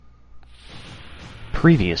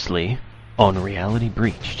Previously on Reality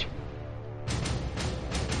Breached.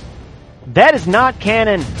 That is not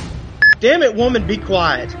canon! Damn it, woman, be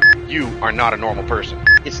quiet. You are not a normal person.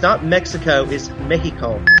 It's not Mexico, it's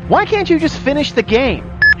Mexico. Why can't you just finish the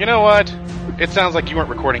game? You know what? It sounds like you weren't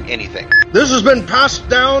recording anything. This has been passed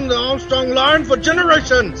down the Armstrong line for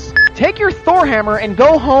generations. Take your Thor hammer and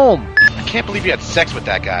go home! I can't believe you had sex with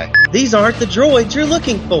that guy. These aren't the droids you're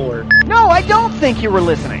looking for. No, I don't think you were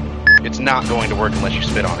listening! It's not going to work unless you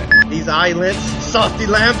spit on it. These eyelets, softy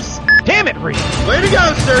lamps. Damn it, Reed! Way to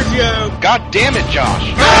go, Sergio! God damn it,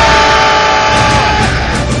 Josh!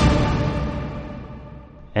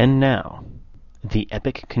 And now, the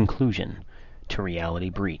epic conclusion to Reality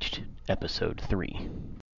Breached, Episode 3.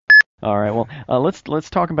 Alright, well, let's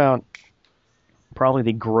talk about probably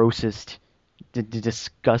the grossest,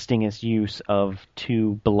 disgustingest use of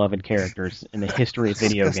two beloved characters in the history of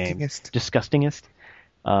video games. Disgustingest?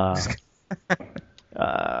 Have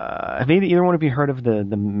either one of you heard of the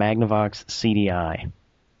Magnavox CDI?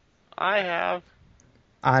 I have.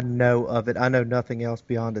 I know of it. I know nothing else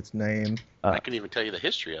beyond its name. I can even tell you the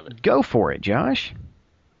history of it. Go for it, Josh.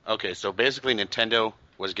 Okay, so basically Nintendo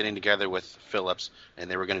was getting together with Philips, and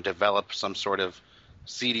they were going to develop some sort of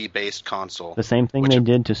CD-based console. The same thing they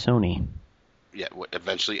did to Sony. Yeah,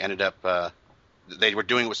 eventually ended up... they were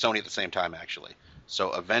doing it with Sony at the same time, actually.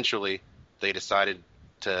 So eventually they decided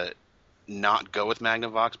to not go with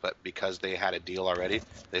Magnavox, but because they had a deal already,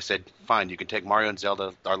 they said, fine, you can take Mario and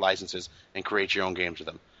Zelda, our licenses, and create your own games with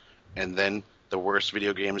them. And then the worst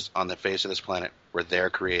video games on the face of this planet were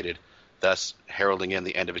there created, thus heralding in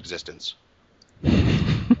the end of existence.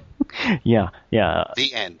 Yeah.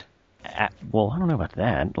 The end. Well, I don't know about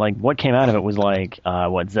that. Like, what came out of it was like,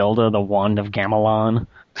 Zelda, the Wand of Gamelon?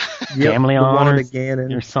 Yep, Gamelon the Wand of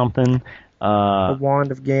Ganon. or something. The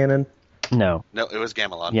Wand of Ganon. No, it was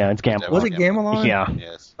Gamelon. Yeah, it's Gamelon. Was it Gamelon? Yeah.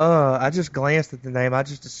 Yes. I just glanced at the name. I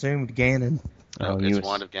just assumed Ganon. No, it's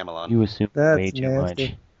Wand of Gamelon. You assumed That's way too nasty.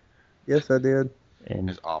 much. Yes, I did. And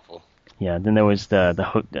It's awful. yeah, then there was the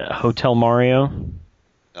Hotel Mario.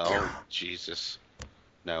 Oh, Jesus.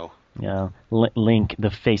 No. Yeah, Link,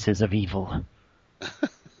 the Faces of Evil.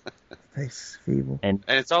 Face feeble. And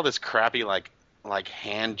it's all this crappy, like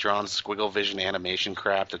hand-drawn squiggle vision animation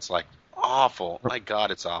crap that's, like, awful. My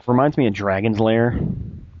God, it's awful. reminds me of Dragon's Lair.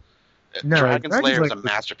 No, Dragon's Lair is a was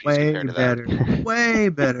masterpiece way compared to better. that. Way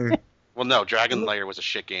better. Well, no, Dragon's Lair was a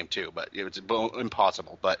shit game, too, but it was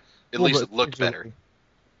impossible. But at least it looked better.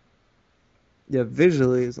 Yeah,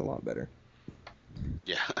 visually is a lot better.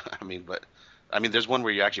 Yeah, I mean, there's one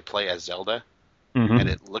where you actually play as Zelda, Mm-hmm. and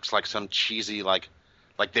it looks like some cheesy, like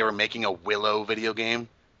they were making a Willow video game,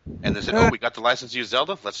 and they said, oh, we got the license to use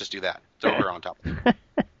Zelda? Let's just do that. Throw her on top of it.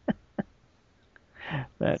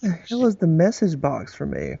 What the hell is the message box for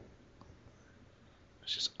me?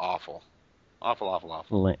 It's just awful. Awful.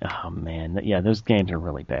 Oh man, yeah, those games are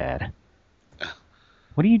really bad.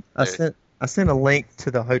 What do you? I sent a link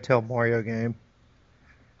to the Hotel Mario game.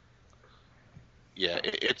 Yeah,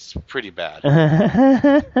 it's pretty bad.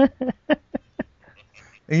 And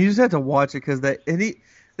you just have to watch it because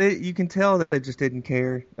you can tell that they just didn't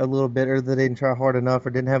care a little bit, or they didn't try hard enough,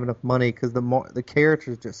 or didn't have enough money because the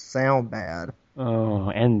characters just sound bad. Oh,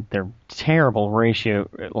 and they're terrible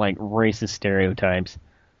racist stereotypes.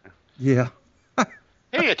 Yeah.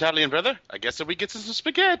 Hey, Italian brother, I guess that we get some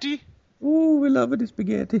spaghetti. Ooh, we love it, the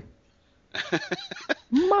spaghetti.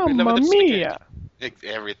 Mamma mia!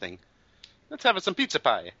 Everything. Let's have some pizza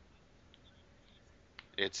pie.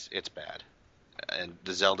 It's bad. And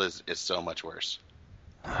the Zelda is so much worse.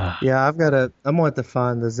 Yeah, I'm gonna have to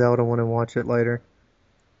find the Zelda one and watch it later.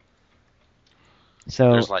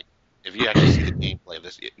 So there's if you actually see the gameplay of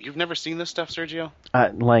this, you've never seen this stuff, Sergio?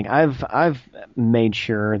 I've made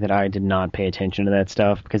sure that I did not pay attention to that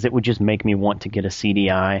stuff because it would just make me want to get a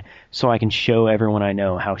CDI so I can show everyone I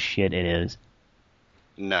know how shit it is.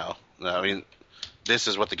 No, I mean, this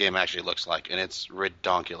is what the game actually looks like, and it's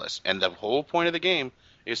redonkulous. And the whole point of the game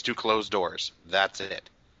is to close doors. That's it.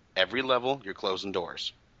 Every level, you're closing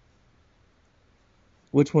doors.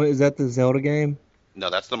 Which one is that? The Zelda game? No,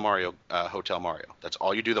 that's the Mario Hotel Mario. That's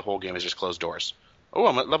all you do the whole game is just close doors. Oh,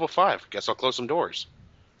 I'm at level 5. Guess I'll close some doors.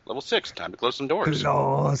 Level 6. Time to close some doors.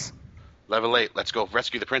 Close. Level 8. Let's go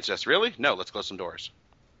rescue the princess. Really? No, let's close some doors.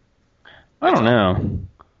 I don't know.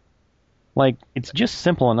 It's just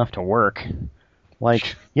simple enough to work. You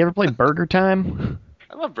ever play Burger Time?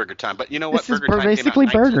 I love Burger Time, but you know what? This is basically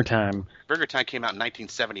Burger Time. Burger Time came out in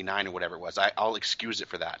 1979 or whatever it was. I'll excuse it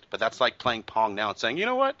for that. But that's like playing Pong now and saying, you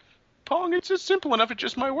know what? Pong, it's just simple enough. It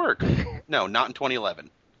just might work. No, not in 2011.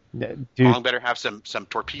 Dude. Pong better have some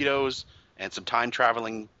torpedoes and some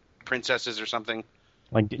time-traveling princesses or something.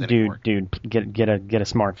 Like, than it dude, worked. get a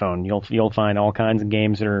smartphone. You'll find all kinds of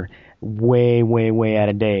games that are way out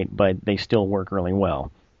of date, but they still work really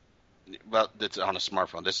well. Well, it's on a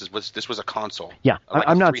smartphone. This was a console. Yeah, Like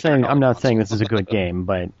I'm a not saying $300 this is a good game,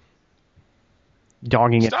 but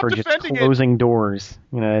dogging it Stop for just defending it. closing doors,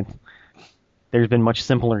 there's been much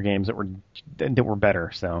simpler games that were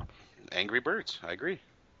better. So Angry Birds. I agree.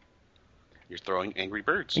 You're throwing Angry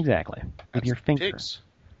Birds. exactly with That's your finger, pigs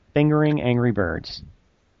fingering Angry Birds.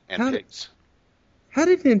 and How- pigs. How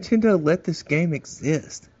did Nintendo let this game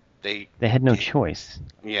exist? They They had no choice.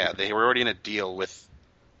 Yeah, they were already in a deal with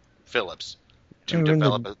Philips to And when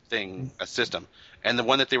develop a system. And the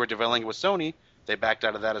one that they were developing with Sony, they backed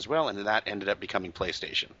out of that as well, and that ended up becoming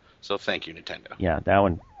PlayStation. So thank you, Nintendo. Yeah, that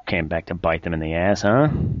one came back to bite them in the ass, huh?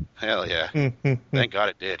 Hell yeah. Thank God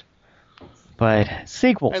it did. But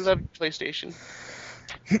sequels. I love PlayStation.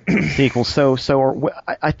 Sequels.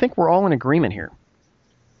 I think we're all in agreement here.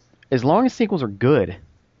 As long as sequels are good,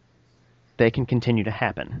 they can continue to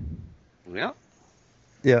happen. Yeah.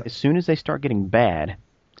 Yeah, As soon as they start getting bad,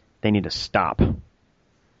 they need to stop.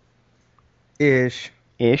 ish.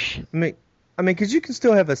 Ish. I mean, because you can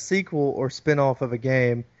still have a sequel or spin-off of a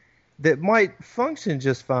game that might function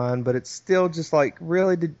just fine, but it's still just like,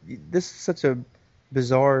 really, this is such a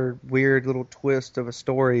bizarre, weird little twist of a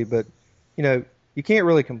story, but, you can't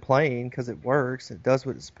really complain because it works. It does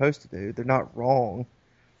what it's supposed to do. They're not wrong.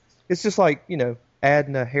 It's just like,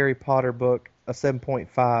 adding a Harry Potter book, a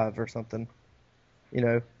 7.5 or something.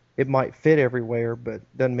 It might fit everywhere, but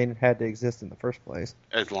doesn't mean it had to exist in the first place.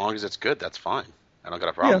 As long as it's good, that's fine. I don't got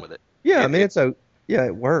a problem with it. Yeah, It-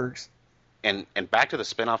 it works. And back to the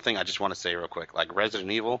spin-off thing, I just want to say real quick, like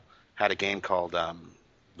Resident Evil had a game called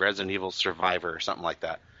Resident Evil Survivor or something like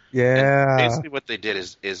that. Yeah. And basically what they did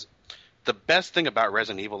is the best thing about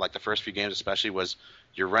Resident Evil, like the first few games especially, was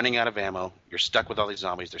you're running out of ammo, you're stuck with all these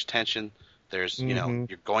zombies, there's tension, there's, you're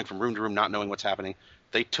going from room to room not knowing what's happening.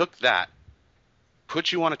 They took that,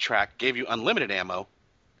 put you on a track, gave you unlimited ammo,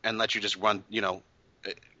 and let you just run,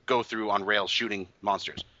 go through on rails shooting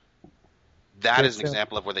monsters. That is an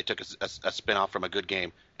example of where they took a spin-off from a good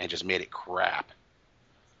game and just made it crap.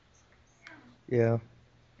 Yeah.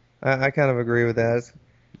 I kind of agree with that.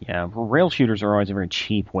 Yeah, rail shooters are always a very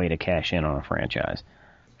cheap way to cash in on a franchise.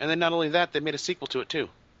 And then not only that, they made a sequel to it too.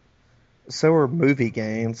 So are movie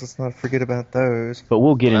games. Let's not forget about those. But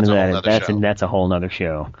we'll get Well, into that's a whole that. nother show. That's a whole nother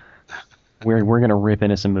show. We're gonna rip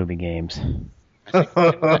into some movie games. I think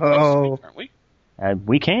we're getting that close to it, aren't we?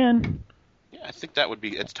 We can. Yeah, I think that would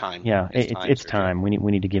be. It's time. Yeah, it's Sergio. time. We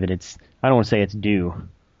need to give it its. I don't want to say it's due.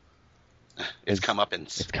 It's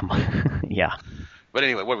comeuppance. It's come on. Yeah, But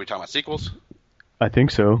anyway, what are we talking about? Sequels? I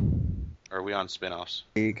think so. Or are we on spin-offs?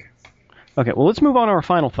 League. Okay, well let's move on to our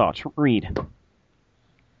final thoughts. Reed,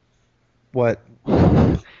 What?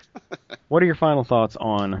 what are your final thoughts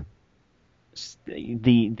on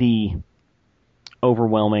the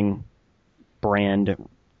overwhelming brand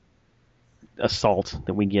assault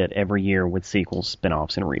that we get every year with sequels,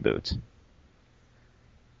 spin-offs, and reboots?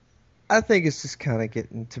 I think it's just kind of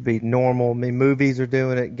getting to be normal. I mean, movies are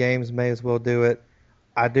doing it. Games may as well do it.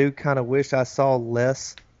 I do kind of wish I saw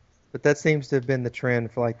less, but that seems to have been the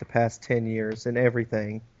trend for like the past 10 years in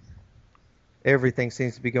everything. Everything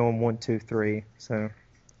seems to be going 1, 2, 3. So,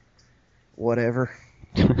 whatever.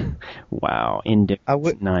 Wow,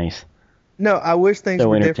 nice. No, I wish things So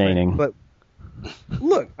were entertaining. different. But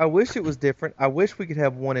look, I wish it was different. I wish we could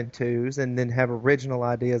have 1 and 2s and then have original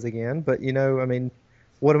ideas again. But I mean,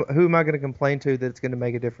 who am I going to complain to that it's going to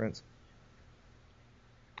make a difference?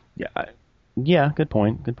 Yeah, good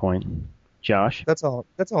point. Good point. Josh? That's all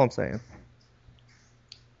I'm saying.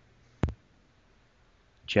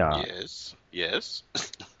 Josh. Yes.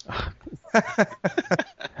 That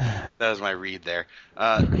was my read there.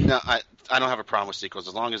 No, I don't have a problem with sequels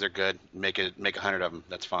as long as they're good. Make 100 of them.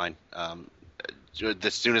 That's fine.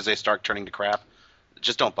 As soon as they start turning to crap,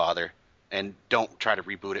 just don't bother and don't try to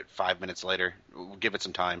reboot it 5 minutes later. Give it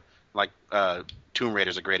some time. Like Tomb Raider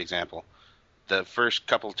is a great example. The first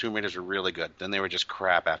couple of Tomb Raiders were really good. Then they were just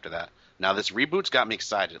crap after that. Now this reboot's got me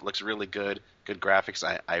excited. It looks really good. Good graphics.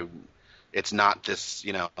 It's not this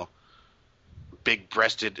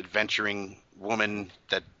big-breasted adventuring woman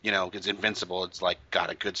that is invincible. It's like got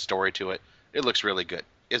a good story to it. It looks really good.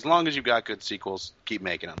 As long as you've got good sequels, keep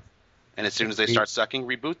making them. And as soon as they start sucking,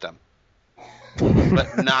 reboot them.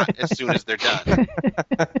 But not as soon as they're done.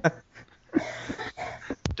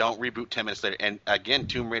 Don't reboot 10 minutes later. And again,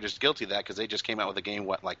 Tomb Raider's guilty of that because they just came out with a game,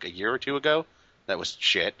 like a year or two ago? That was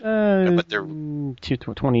shit. But they're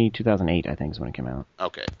 2008, I think, is when it came out.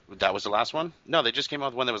 okay. That was the last one? No, they just came out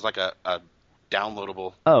with one that was like a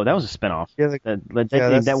downloadable. Oh, that was a spinoff. Yeah,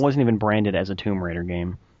 That wasn't even branded as a Tomb Raider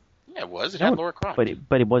game. Yeah, it was. It had Lara Croft.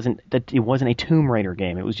 But it wasn't a Tomb Raider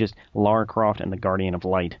game. It was just Lara Croft and the Guardian of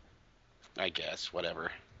Light. I guess,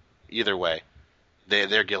 whatever. Either way,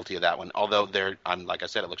 they're guilty of that one. Although like I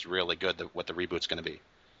said, it looks really good. What the reboot's going to be.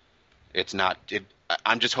 It's not.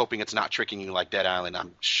 I'm just hoping it's not tricking you like Dead Island.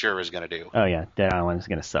 I'm sure is going to do. Oh yeah, Dead Island is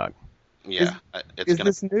going to suck. Yeah, Is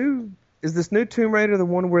this new Tomb Raider the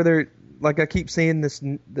one where they're like I keep seeing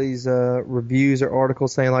these reviews or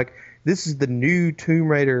articles saying like this is the new Tomb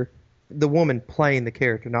Raider, the woman playing the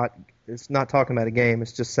character, it's not talking about a game.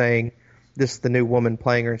 It's just saying this is the new woman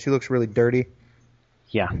playing her, and she looks really dirty.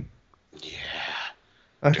 Yeah.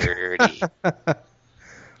 Yeah. Dirty.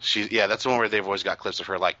 That's the one where they've always got clips of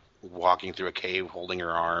her like walking through a cave holding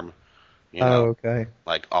her arm. Okay.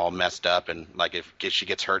 Like all messed up, and like if she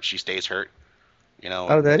gets hurt, she stays hurt.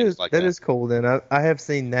 That is cool. Then I have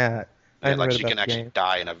seen that. Yeah, like she can actually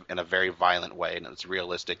die in a very violent way, and it's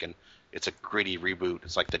realistic, and it's a gritty reboot.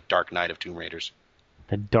 It's like the Dark Knight of Tomb Raiders.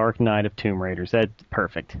 The Dark Knight of Tomb Raiders. That's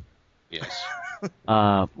perfect. Yes.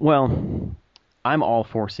 Well, I'm all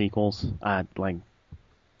for sequels.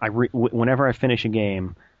 Whenever I finish a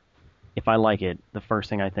game, if I like it, the first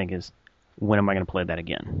thing I think is, when am I going to play that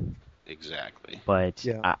again? Exactly. But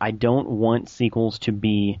yeah. I don't want sequels to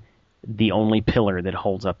be the only pillar that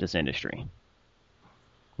holds up this industry.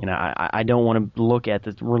 I don't want to look at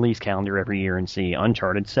the release calendar every year and see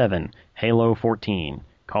Uncharted 7, Halo 14,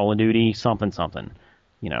 Call of Duty something,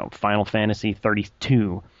 Final Fantasy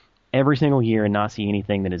 32 every single year and not see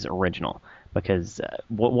anything that is original. Because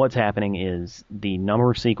what's happening is the number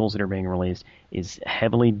of sequels that are being released is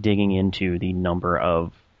heavily digging into the number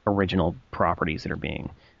of original properties that are being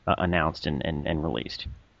announced and released.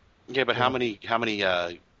 Yeah, but how many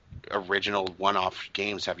original one-off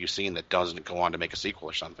games have you seen that doesn't go on to make a sequel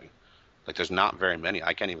or something? Like, there's not very many.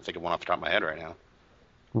 I can't even think of one off the top of my head right now.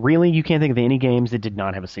 Really? You can't think of any games that did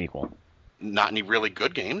not have a sequel? Not any really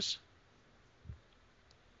good games.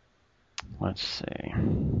 Let's see.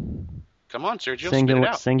 Come on, Sergio, spit it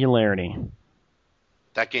out. Singularity.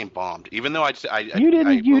 That game bombed. Even though you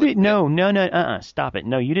didn't. No. Stop it.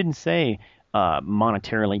 No, you didn't say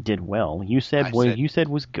monetarily did well. You said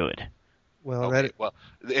was good. Well, well,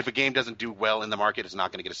 if a game doesn't do well in the market, it's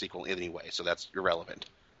not going to get a sequel anyway, so that's irrelevant.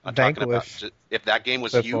 I'm Vanquish, talking about if that game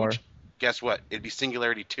was so huge, far. Guess what? It'd be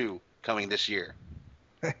Singularity 2 coming this year.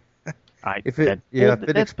 If it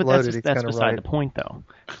exploded, that's beside the point, though.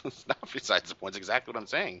 It's not besides the point. It's exactly what I'm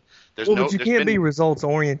saying. But you can't be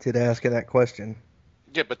results-oriented asking that question.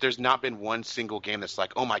 Yeah, but there's not been one single game that's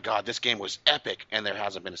like, oh my god, this game was epic, and there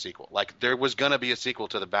hasn't been a sequel. Like, there was going to be a sequel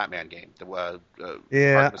to the Batman game, the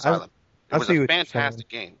Arkham Asylum. It was a fantastic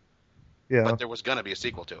game. Yeah. But there was going to be a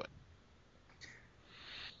sequel to it.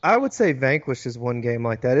 I would say Vanquish is one game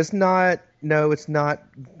like that. It's not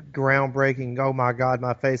groundbreaking. Oh my god,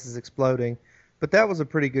 my face is exploding. But that was a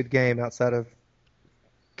pretty good game outside of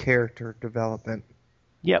character development.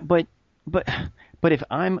 Yeah, but if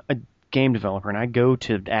I'm a game developer and I go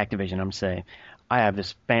to Activision, I'm saying, I have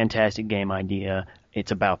this fantastic game idea.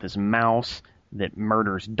 It's about this mouse that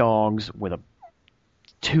murders dogs with a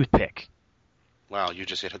toothpick. Wow, you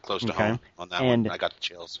just hit it close to home on that one. I got the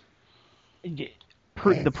chills.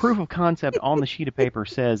 The proof of concept on the sheet of paper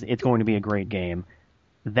says it's going to be a great game.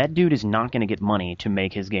 That dude is not going to get money to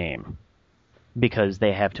make his game because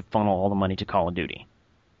they have to funnel all the money to Call of Duty.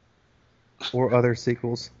 Or other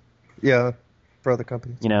sequels. Yeah, for other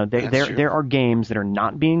companies. There are games that are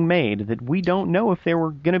not being made that we don't know if they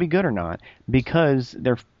were going to be good or not because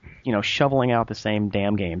they're, shoveling out the same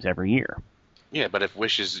damn games every year. Yeah, but if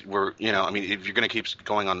wishes were, if you're going to keep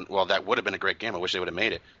going on, well, that would have been a great game. I wish they would have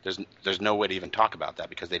made it. There's no way to even talk about that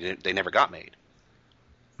because they never got made.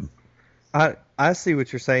 I see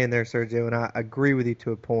what you're saying there, Sergio, and I agree with you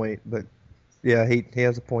to a point. But yeah, he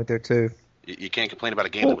has a point there too. You can't complain about a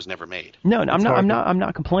game that was never made. No, I'm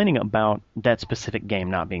not complaining about that specific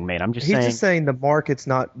game not being made. He's just saying the market's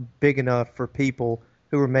not big enough for people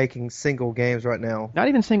who are making single games right now. Not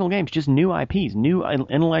even single games, just new IPs, new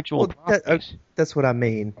intellectual properties. That's what I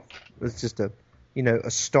mean. It's just a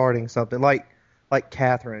starting something like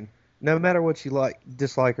Catherine. No matter what you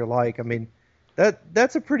dislike or like,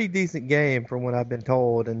 that's a pretty decent game from what I've been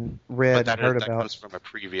told and read and heard about. That comes from a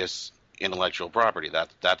previous intellectual property.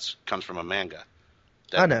 That comes from a manga.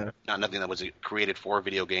 I know. Not nothing that was created for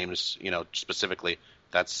video games, specifically.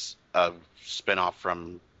 That's a spin-off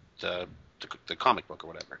from the comic book or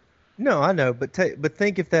whatever. No, I know, but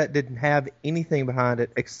think if that didn't have anything behind it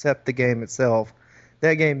except the game itself,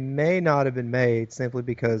 that game may not have been made simply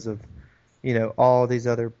because of all these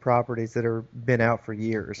other properties that are been out for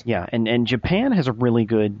years. Yeah, and Japan has a really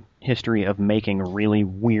good history of making really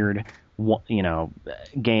weird,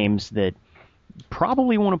 games that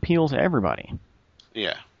probably won't appeal to everybody.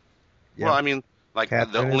 Yeah. Yeah. Well, I mean, like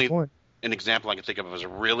Catherine is one. an example I can think of was a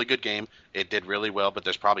really good game. It did really well, but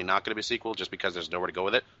there's probably not going to be a sequel just because there's nowhere to go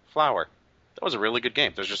with it. Flower. That was a really good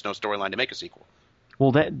game. There's just no storyline to make a sequel.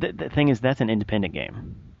 Well, the thing is, that's an independent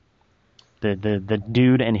game. The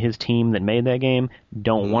dude and his team that made that game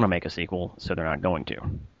don't want to make a sequel, so they're not going to.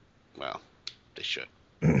 Well, they should.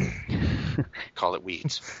 Call it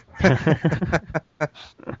Weeds.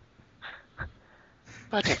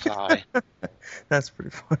 Butterfly. That's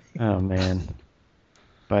pretty funny. Oh, man.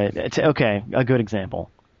 But, it's okay, a good example.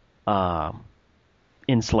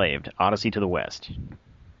 Enslaved, Odyssey to the West.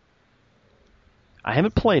 I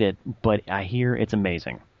haven't played it, but I hear it's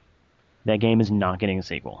amazing. That game is not getting a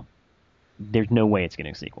sequel. There's no way it's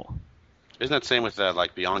getting a sequel. Isn't that the same with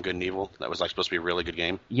like Beyond Good and Evil? That was like supposed to be a really good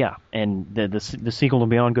game. Yeah, and the sequel to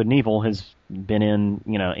Beyond Good and Evil has been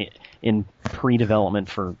in pre-development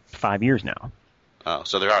for 5 years now. Oh,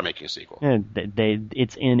 so they are making a sequel. And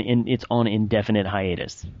it's on indefinite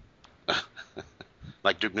hiatus.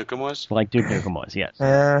 Like Duke Nukem was? Like Duke Nukem was, yes.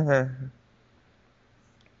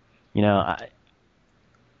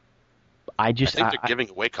 I think they're giving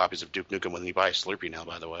away copies of Duke Nukem when you buy a Slurpee now,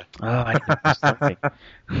 by the way.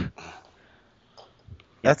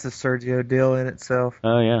 That's a Sergio deal in itself.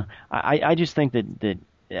 Oh, yeah. I just think that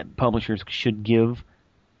publishers should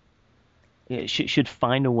should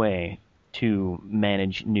find a way to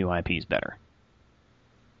manage new IPs better.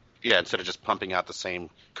 Yeah, instead of just pumping out the same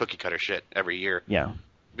cookie cutter shit every year. Yeah.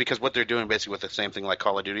 Because what they're doing basically with the same thing like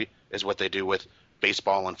Call of Duty is what they do with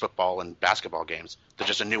baseball and football and basketball games. They're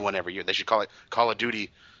just a new one every year. They should call it Call of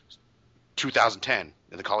Duty 2010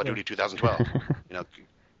 and the Call of Duty 2012.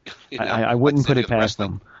 I wouldn't put it past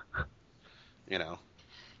them.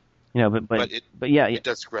 But yeah, it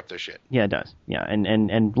does screw up their shit. Yeah, it does. Yeah,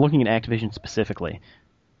 and looking at Activision specifically,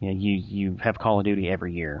 you have Call of Duty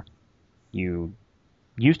every year. You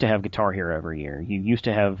used to have Guitar Hero every year. You used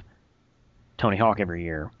to have Tony Hawk every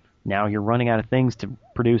year. Now you're running out of things to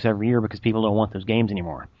produce every year because people don't want those games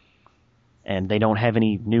anymore. And they don't have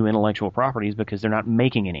any new intellectual properties because they're not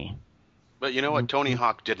making any. But you know what? Tony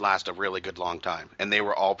Hawk did last a really good long time, and they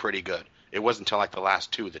were all pretty good. It wasn't until like the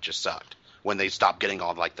last two that just sucked, when they stopped getting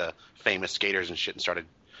all like the famous skaters and shit and started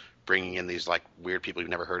bringing in these like weird people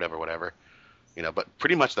you've never heard of or whatever. But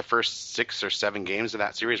pretty much the first 6 or 7 games of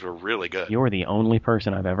that series were really good. You're the only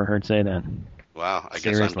person I've ever heard say that. Wow, I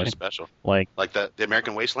Seriously. guess I'm just special. Like the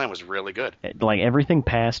American Wasteland was really good. Like everything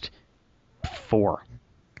past 4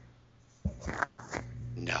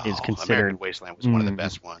 No, is considered American Wasteland was one of the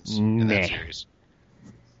best ones in that series.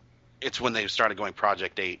 It's when they started going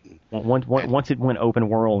Project 8. Once it went open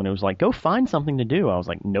world and it was like, go find something to do, I was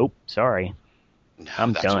like, nope, sorry. No,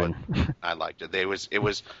 I'm done. I liked it. It was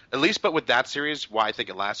at least, but with that series, why I think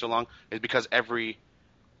it lasts so long is because every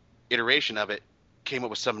iteration of it came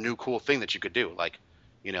up with some new cool thing that you could do. Like,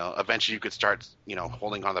 eventually you could start,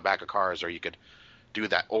 holding on the back of cars, or you could do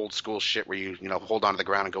that old school shit where you hold onto the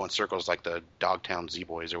ground and go in circles like the Dogtown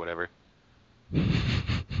Z-Boys or whatever.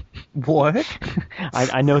 What?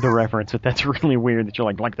 I know the reference, but that's really weird that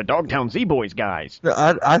you're like the Dogtown Z-Boys guys. No,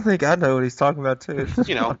 I think I know what he's talking about too.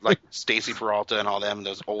 Like Stacy Peralta and all them,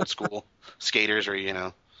 those old school skaters, or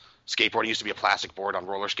skateboarding used to be a plastic board on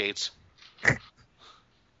roller skates,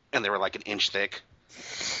 and they were like an inch thick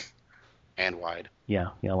and wide.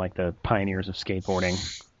 Yeah, like the pioneers of skateboarding.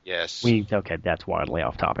 Yes. Okay, that's wildly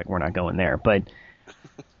off topic. We're not going there, but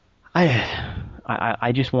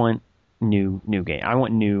I just want new game. I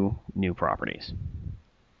want new properties.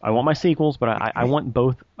 I want my sequels, but I want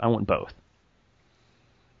both. I want both.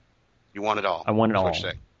 You want it all. I want it all.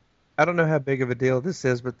 I don't know how big of a deal this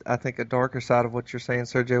is, but I think a darker side of what you're saying,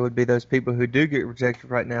 Sergio, would be those people who do get rejected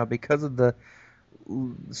right now because of the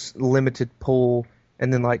limited pool,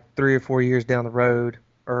 and then like 3 or 4 years down the road,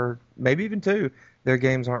 or maybe even 2, their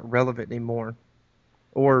games aren't relevant anymore.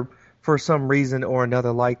 Or for some reason or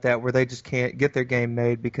another like that, where they just can't get their game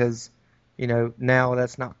made because now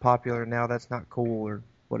that's not popular, now that's not cool, or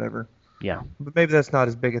whatever. Yeah. But maybe that's not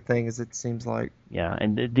as big a thing as it seems like. Yeah,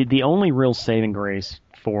 and the only real saving grace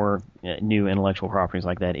for new intellectual properties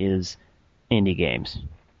like that is indie games.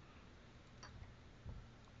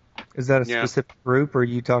 Is that a specific group, or are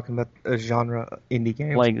you talking about a genre indie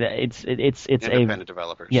games? Like it's independent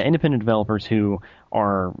developers. Yeah, independent developers who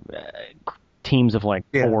are teams of like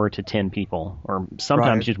 4 to 10 people, or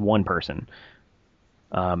sometimes just one person.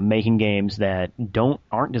 Making games that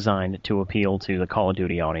aren't designed to appeal to the Call of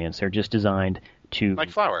Duty audience. They're just designed to Like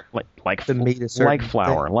Flower. like To meet a certain like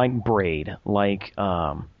Flower, thing. like Braid, like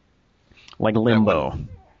Limbo.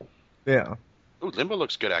 Yeah. Ooh, Limbo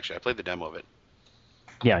looks good actually. I played the demo of it.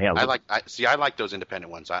 Yeah. I like those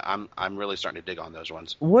independent ones. I'm really starting to dig on those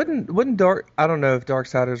ones. Wouldn't Dark? I don't know if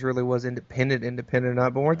Darksiders really was independent or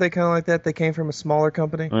not, but weren't they kind of like that? They came from a smaller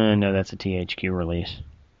company. No, that's a THQ release.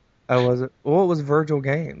 Oh, was it? What was Virgil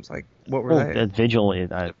Games? Like, what were they? Vigil is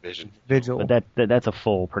Division. Vigil. but that's a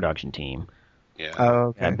full production team. Yeah. Oh,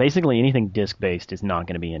 okay. Basically, anything disc based is not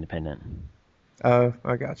going to be independent. Oh,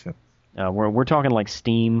 I gotcha. We're talking like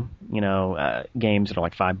Steam, games that are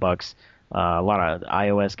like $5. A lot of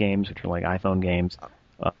iOS games, which are like iPhone games.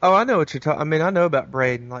 Oh, I know what you're talking. I mean, I know about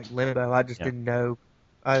Braid and like Limbo. I just Yeah. didn't know.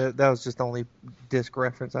 That was just the only disc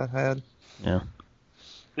reference I had. Yeah.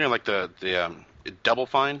 Like the Double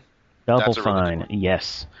Fine. Double That's a really good Fine, one.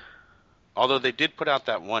 yes. Although they did put out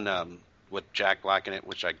that one with Jack Black in it,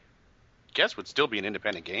 which I guess would still be an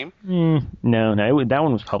independent game. No, that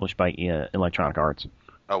one was published by Electronic Arts.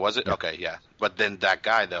 Oh, was it? Okay, yeah. But then that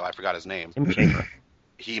guy though, I forgot his name. Tim Schafer.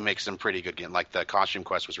 He makes some pretty good games. Like the Costume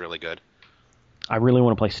Quest was really good. I really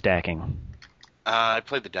want to play Stacking. I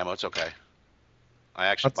played the demo. It's okay. I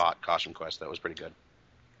actually bought Costume Quest. That was pretty good.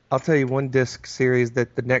 I'll tell you one disc series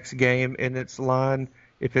that the next game in its line,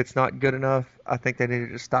 if it's not good enough, I think they need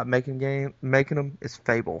to just stop making them. Is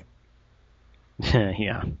Fable.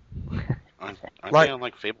 Yeah. Aren't Like- they on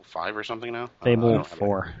like Fable 5 or something now? I Fable don't have it.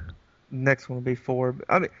 4. Next one will be 4.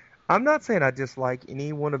 I mean, I'm not saying I dislike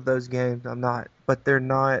any one of those games. I'm not, but they're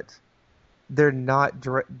not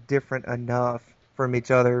different enough from each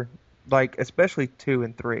other. Like especially 2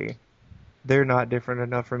 and 3, they're not different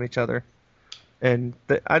enough from each other. And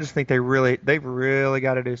I just think they've really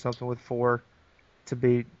got to do something with 4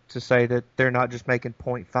 to say that they're not just making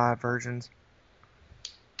 0.5 versions.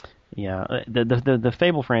 Yeah, the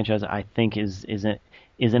Fable franchise, I think, is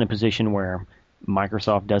in a position where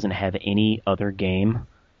Microsoft doesn't have any other game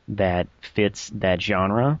that fits that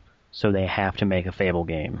genre, so they have to make a Fable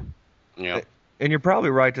game. Yeah. And you're probably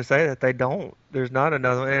right to say that they don't. There's not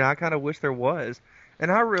another one, and I kind of wish there was. And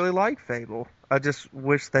I really like Fable. I just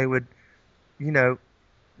wish they would,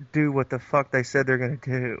 do what the fuck they said they're going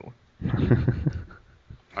to do.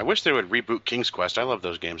 I wish they would reboot King's Quest. I love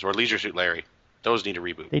those games. Or Leisure Suit Larry. Those need a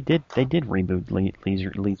reboot. They did reboot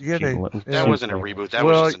Leisure Yeah, they- Suit That Yeah. wasn't a reboot. That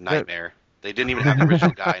Well, was just a nightmare. They didn't even have the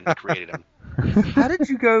original guy and they created him. How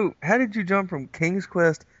did you jump from King's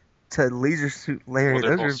Quest to Leisure Suit Larry? Well,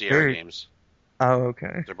 they're Those both are Sierra very... games. Oh,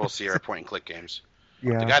 okay. They're both Sierra point and click games.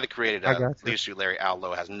 Yeah. The guy that created I gotcha. Leisure Suit Larry, Al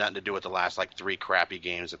Lowe, has nothing to do with the last 3 crappy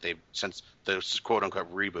games that they've since the quote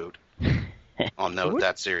unquote reboot on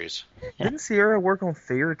that series. Didn't Sierra work on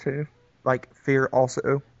Fear too? Like Fear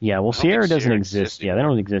also? Yeah, well, I don't Sierra think doesn't Sierra exist. exists Yeah, they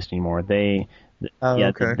don't exist anymore. They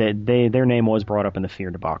Okay. their name was brought up in the Fear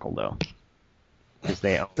debacle though, because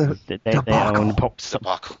they owned they debacle. owned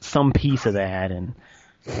Debacle. some piece of that, and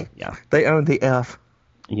yeah, They owned the F.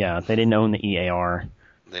 they didn't own the EAR.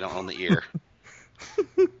 They don't own the ear.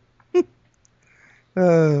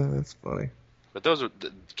 That's funny. But those are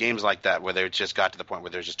the games like that where they just got to the point where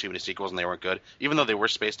there's just too many sequels and they weren't good, even though they were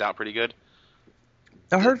spaced out pretty good.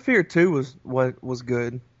 I heard Fear 2 was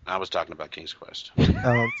good. I was talking about King's Quest. Oh,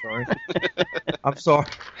 I'm sorry. I'm sorry.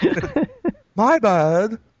 My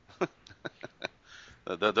bad.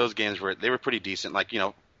 Those games were pretty decent.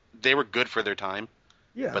 They were good for their time.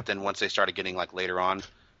 Yeah. But then once they started getting later on,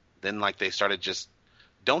 then they started just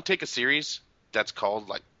don't take a series that's called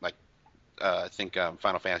I think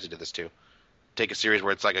Final Fantasy did this too. Take a series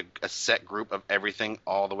where it's like a set group of everything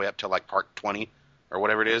all the way up to part 20 or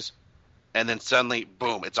whatever it is, and then suddenly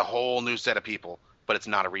boom, it's a whole new set of people, but it's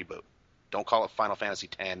not a reboot. Don't call it Final Fantasy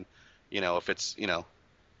X. If it's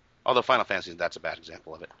although Final Fantasy, that's a bad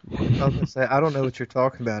example of it. I was going to say, I don't know what you're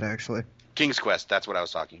talking about, actually. King's Quest, that's what I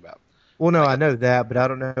was talking about. Well, no, I know that, but I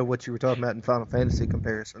don't know what you were talking about in Final Fantasy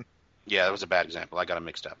comparison. Yeah, that was a bad example. I got them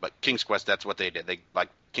mixed up. But King's Quest, that's what they did. They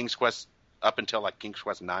King's Quest up until King's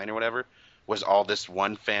Quest 9 or whatever was all this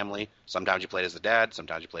one family. Sometimes you played as the dad,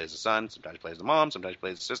 sometimes you played as the son, sometimes you played as the mom, sometimes you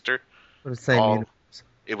played as the sister. Or the same All- universe.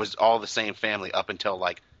 It was all the same family up until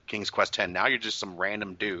King's Quest 10. Now you're just some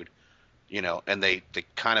random dude, and they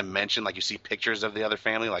kind of mention you see pictures of the other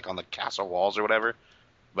family on the castle walls or whatever,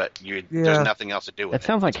 but there's nothing else to do with it. That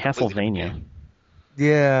sounds like It's a completely different Castlevania.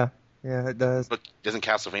 game. Yeah, it does. But doesn't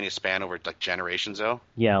Castlevania span over generations though?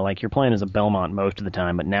 Yeah, you're playing as a Belmont most of the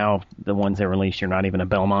time, but now the ones they release, you're not even a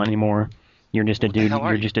Belmont anymore. You're just a What the dude. hell are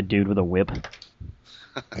You're you? just a dude with a whip.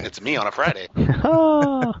 It's me on a Friday.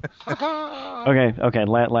 Ah! Okay.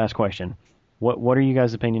 Last question. What are you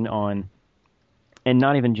guys' opinion on, and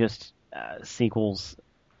not even just sequels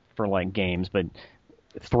for like games, but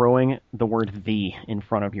throwing the word "the" in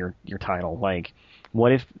front of your title. Like,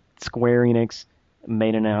 what if Square Enix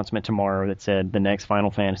made an announcement tomorrow that said the next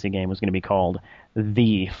Final Fantasy game was going to be called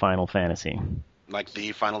The Final Fantasy? Like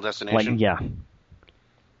the Final Destination? Like, yeah.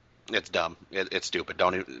 It's dumb. It's stupid.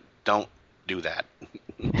 Don't do that.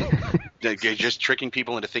 You're just tricking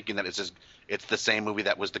people into thinking that it's the same movie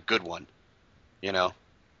that was the good one, you know,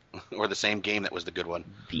 or the same game that was the good one.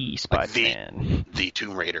 The Spider-Man. The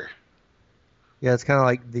Tomb Raider. Yeah, it's kind of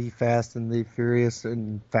like the Fast and the Furious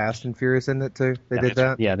and Fast and Furious, isn't it too? They did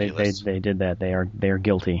that. Yeah, they did that. They are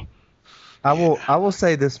guilty. I will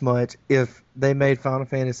say this much: if they made Final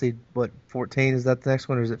Fantasy 14, is that the next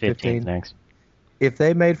one, or is it 15? Next. If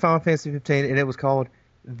they made Final Fantasy 15 and it was called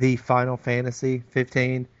the Final Fantasy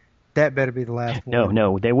 15, that better be the last one.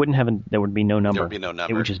 No, they wouldn't have. There would be no number. There would be no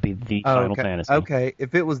number. It would just be the Final Fantasy. Okay,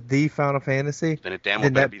 if it was the Final Fantasy, then it damn well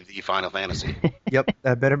better be the Final Fantasy. Yep,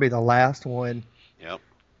 that better be the last one. Yep.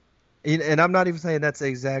 And I'm not even saying that's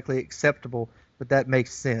exactly acceptable, but that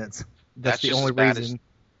makes sense. That's the only reason.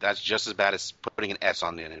 That's just as bad as putting an S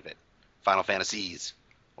on the end of it. Final Fantasies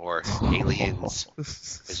or Aliens.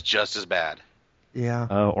 It's just as bad. Yeah.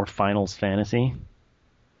 Or Finals Fantasy.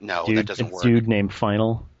 No, dude, that doesn't work. Dude named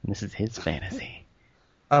Final. This is his fantasy.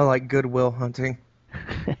 Oh, like Goodwill Hunting.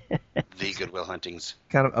 The Goodwill Huntings.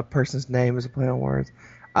 Kind of a person's name is a play on words.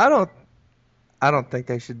 I don't think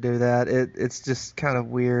they should do that. It's just kind of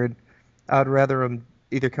weird. I'd rather them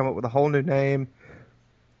either come up with a whole new name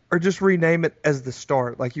or just rename it as the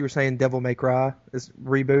start. Like you were saying, Devil May Cry is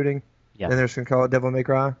rebooting. Yeah. And they're just going to call it Devil May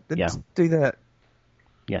Cry. Then just do that.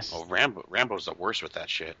 Yes. Oh, Rambo's the worst with that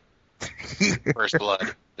shit. First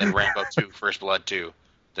Blood, then Rambo 2, First Blood 2,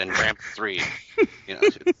 then Rambo 3. You know,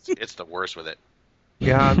 it's the worst with it.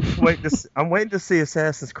 Yeah, I'm waiting to see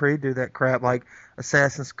Assassin's Creed do that crap, like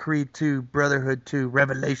Assassin's Creed 2, Brotherhood 2,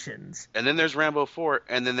 Revelations. And then there's Rambo 4,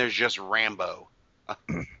 and then there's just Rambo.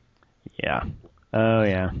 Yeah. Oh,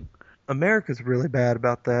 yeah. America's really bad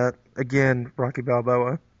about that. Again, Rocky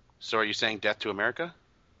Balboa. So are you saying Death to America?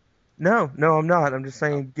 No, I'm not. I'm just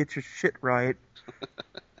saying get your shit right.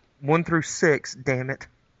 1 through 6, damn it.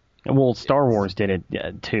 Well, Star Wars did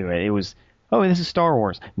it too. It was, this is Star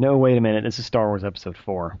Wars. No, wait a minute, this is Star Wars Episode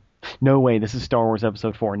 4. No way, this is Star Wars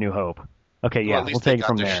Episode 4, New Hope. Okay, yeah, we'll take it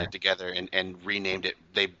from there. They got their shit together and renamed it.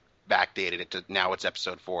 They backdated it to now it's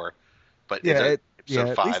Episode 4. But yeah, it's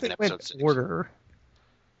Episode 5 and Episode 6. Order.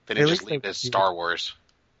 They didn't just leave it as Star Wars.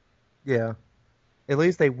 Yeah. At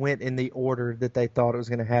least they went in the order that they thought it was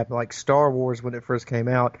going to happen. Like Star Wars, when it first came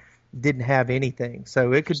out, didn't have anything.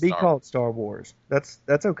 So it could be called Star Wars. That's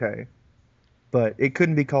okay. But it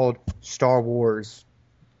couldn't be called Star Wars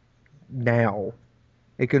now.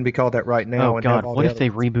 It couldn't be called that right now. Oh, God. What if they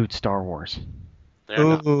reboot Star Wars?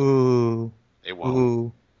 Ooh. They won't.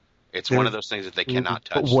 Ooh. It's one of those things that they cannot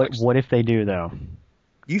touch. What if they do, though?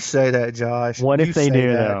 You say that, Josh. What if they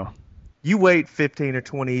do, though? You wait 15 or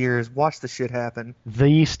 20 years. Watch the shit happen.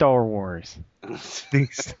 The Star Wars.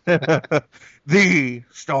 The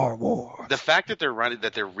Star Wars. The fact that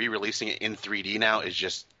they're re-releasing it in 3D now is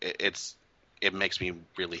just it makes me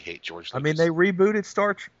really hate George Lucas. I mean, they rebooted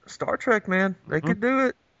Star Trek, man. They could do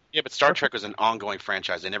it. Yeah, but Star Trek was an ongoing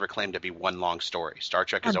franchise. They never claimed to be one long story. Star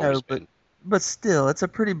Trek has always been. But still, it's a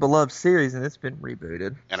pretty beloved series, and it's been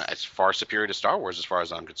rebooted. And it's far superior to Star Wars, as far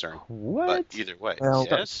as I'm concerned. What? But either way, well,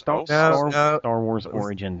 yes. Star Wars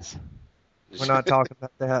Origins. We're not talking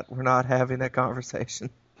about that. We're not having that conversation.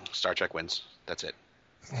 Star Trek wins. That's it.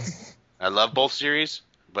 I love both series,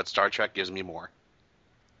 but Star Trek gives me more.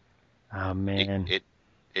 Oh man,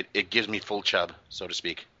 it gives me full chub, so to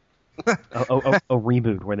speak. a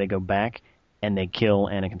reboot where they go back and they kill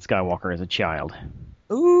Anakin Skywalker as a child.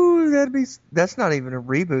 Ooh, that's not even a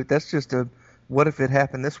reboot. That's just a what if it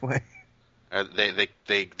happened this way.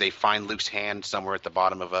 They find Luke's hand somewhere at the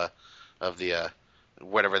bottom of the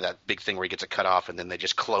whatever that big thing where he gets it cut off, and then they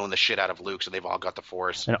just clone the shit out of Luke, so they've all got the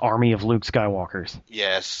Force. An army of Luke Skywalkers.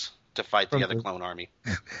 Yes, to fight the other clone army.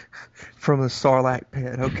 From the Sarlacc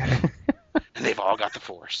pit, okay. And they've all got the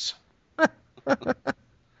Force. That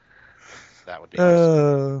would be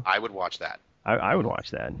awesome. I would watch that. I would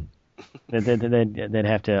watch that. They'd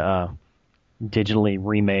have to digitally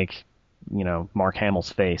remake, Mark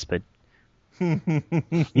Hamill's face, but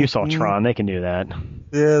you saw Tron. They can do that.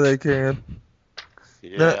 Yeah, they can.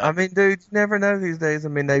 Yeah. I mean, dude, you never know these days. I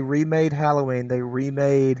mean, they remade Halloween. They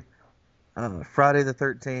remade Friday the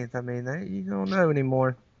 13th. I mean, you don't know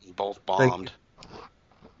anymore. Both bombed.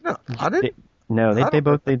 No, I didn't. They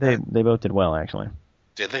both did well, actually.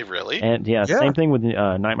 Did they really? And same thing with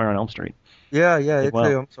Nightmare on Elm Street. Yeah, it too.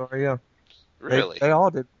 I'm sorry, yeah. Really? They all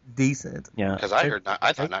did. decent. Yeah. Because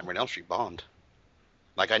I thought Nightmare on Elm Street bombed.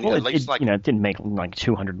 Like I knew Well, at least like it didn't make like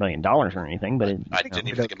 $200 million or anything, but I didn't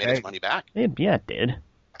even think it made its money back. it did.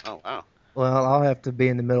 Oh wow. Well, I'll have to be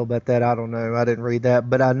in the middle about that. I don't know. I didn't read that,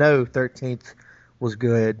 but I know 13th was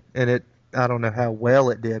good, and I don't know how well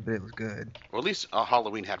it did, but it was good. Well, at least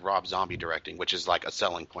Halloween had Rob Zombie directing, which is like a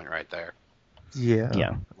selling point right there. Yeah.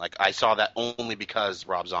 Yeah. Like I saw that only because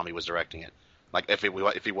Rob Zombie was directing it. Like if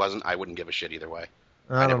he wasn't, I wouldn't give a shit either way.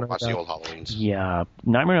 I never watched the old Halloweens. Yeah.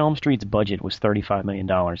 Nightmare on Elm Street's budget was $35 million,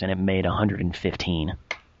 and it made 115.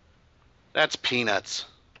 That's peanuts.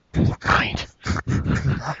 Right.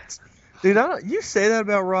 Dude, you say that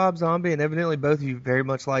about Rob Zombie, and evidently both of you very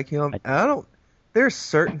much like him. There's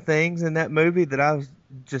certain things in that movie that I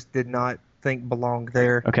just did not think belonged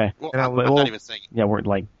there. Okay. Well, I'm not even saying. Yeah, we're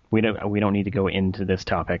like we don't need to go into this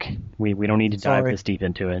topic. We don't need to dive this deep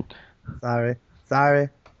into it.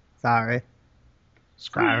 Sorry.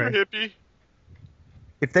 Screw you, hippie.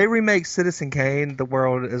 If they remake Citizen Kane, the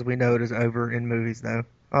world as we know it is over in movies, though.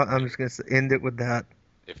 I'm just going to end it with that.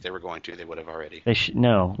 If they were going to, they would have already. They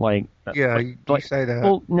no, like yeah, you say that.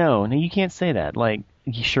 Well, no, you can't say that. Like,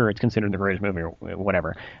 sure, it's considered the greatest movie or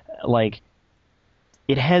whatever. Like,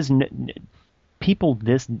 it has people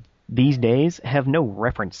these days have no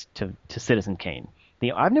reference to Citizen Kane.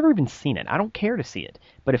 I've never even seen it. I don't care to see it.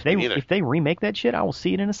 But if they remake that shit, I will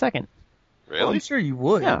see it in a second. Really? Well, I'm sure you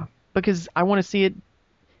would. Yeah, because I want to see it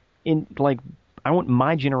in like. I want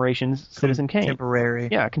my generation's Citizen Kane. Contemporary.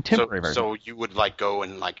 Yeah, contemporary version. So you would like go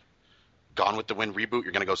and like Gone with the Wind reboot?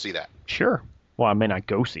 You're gonna go see that? Sure. Well, I may not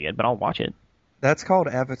go see it, but I'll watch it. That's called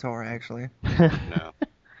Avatar, actually. No.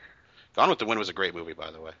 Gone with the Wind was a great movie, by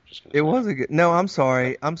the way. It was a good. No, I'm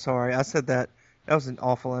sorry. I said that. That was an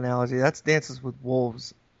awful analogy. That's Dances with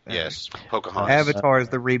Wolves. Yes, Pocahontas. Avatar is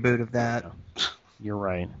the reboot of that. You're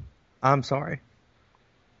right. I'm sorry.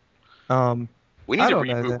 We need to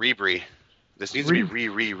reboot Rebree. This needs to be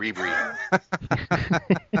Rebree.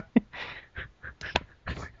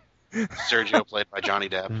 Sergio played by Johnny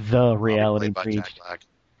Depp. The reality breach. breach. Jack Black.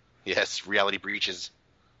 Yes, reality breaches.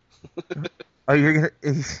 Oh, you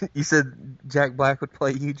said Jack Black would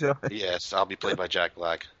play you, Joe? Yes, I'll be played by Jack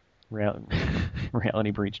Black.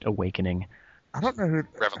 Reality breached awakening. I don't know who.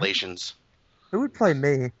 Revelations. Who would play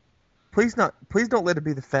me? Please don't let it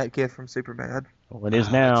be the fat kid from Superbad. Well, it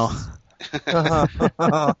is now.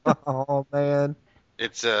 Oh man.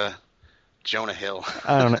 It's Jonah Hill.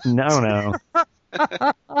 I don't know.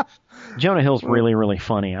 Jonah Hill's really, really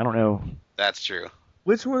funny. I don't know. That's true.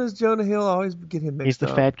 Which one is Jonah Hill? I always get him mixed up. He's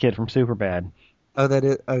the fat kid from Superbad. Oh, that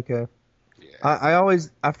is okay. Yeah.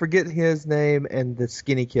 I forget his name and the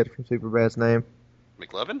skinny kid from Superbad's name.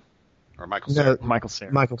 McLovin? Or Michael Cera? No, Michael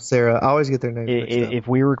Cera. Michael Cera. I always get their names mixed up. If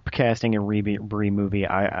we were casting a Rebree movie,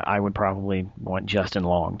 I would probably want Justin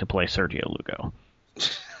Long to play Sergio Lugo.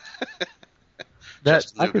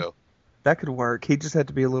 That could work. He just had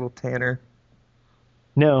to be a little tanner.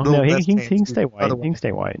 No, he can stay white. He can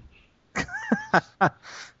stay white.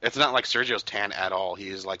 It's not like Sergio's tan at all. He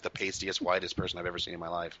is like the pastiest, whitest person I've ever seen in my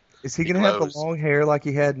life. Is he going to have the long hair like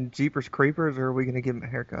he had in Jeepers Creepers, or are we going to give him a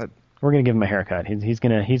haircut? We're going to give him a haircut. He's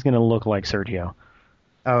gonna look like Sergio.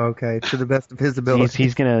 Oh, okay. To the best of his ability.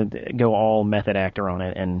 He's going to go all method actor on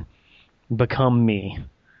it and become me.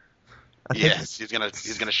 Yes, he's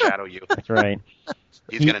gonna shadow you. That's right.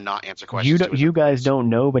 He's gonna not answer questions. You guys don't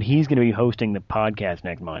know, but he's going to be hosting the podcast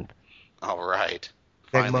next month. All right.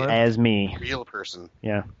 Next month? As me. Real person.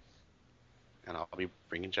 Yeah. And I'll be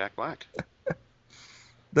bringing Jack Black.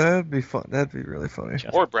 That'd be fun. That'd be really funny.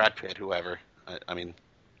 Or Brad Pitt, whoever. I mean,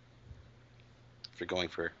 if you're going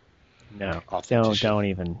for don't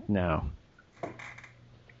even no.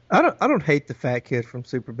 I don't hate the fat kid from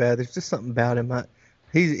Superbad. There's just something about him.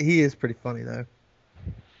 He is pretty funny though.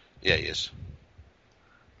 Yeah, he is.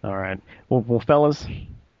 All right. Well, fellas,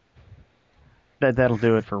 that'll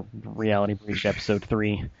do it for Reality Breach episode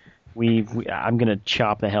 3. I'm gonna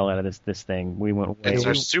chop the hell out of this thing. We went way. It's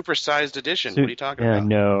our supersized edition. What are you talking about?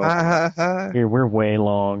 No. We're way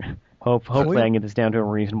long. Hopefully I can get this down to a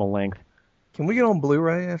reasonable length. Can we get on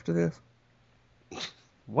Blu-ray after this?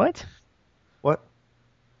 What?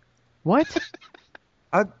 What?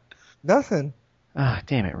 Nothing. Ah,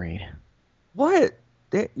 damn it, Reed. What?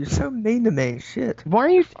 You're so mean to me. Shit. Why are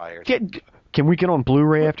you fired? Can we get on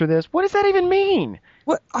Blu-ray after this? What does that even mean?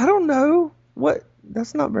 What? I don't know. What?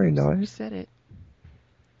 That's not very nice. You said it.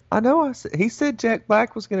 I know. He said Jack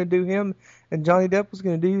Black was going to do him and Johnny Depp was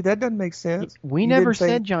going to do you. That doesn't make sense. We never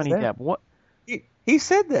said Johnny Depp. What? He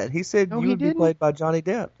said that. He said you would be played by Johnny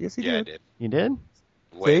Depp. Yes, he did. Yeah, I did. You did?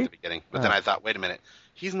 Way at the beginning. But then I thought, wait a minute.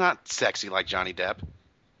 He's not sexy like Johnny Depp.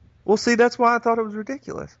 Well, see, that's why I thought it was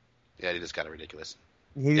ridiculous. Yeah, it is kind of ridiculous.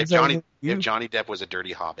 He If didn't say Johnny Depp was a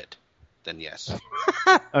dirty hobbit, then yes.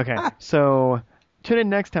 Okay, so tune in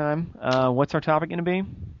next time. What's our topic going to be?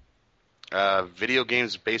 Video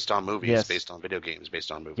games based on movies, Yes. based on video games,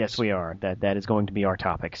 based on movies. Yes, we are. That is going to be our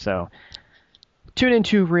topic. So tune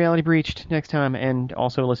into Reality Breached next time, and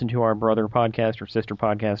also listen to our brother podcast or sister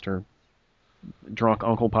podcast or drunk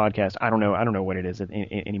uncle podcast. I don't know what it is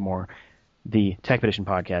anymore. The Tech Edition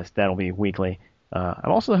podcast, that'll be weekly.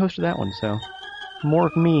 I'm also the host of that one, so more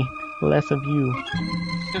of me, less of you.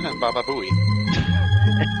 Baba Booey.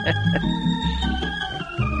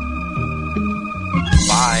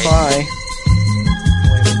 Bye. Bye.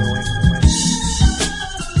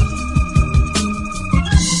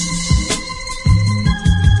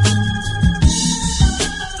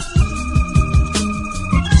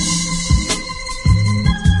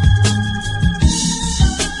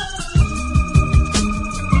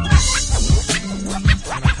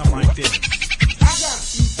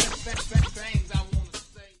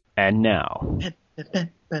 And now,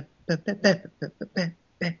 the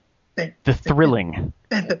thrilling,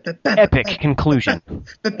 epic conclusion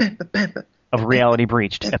of Reality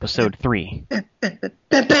Breached, Episode 3.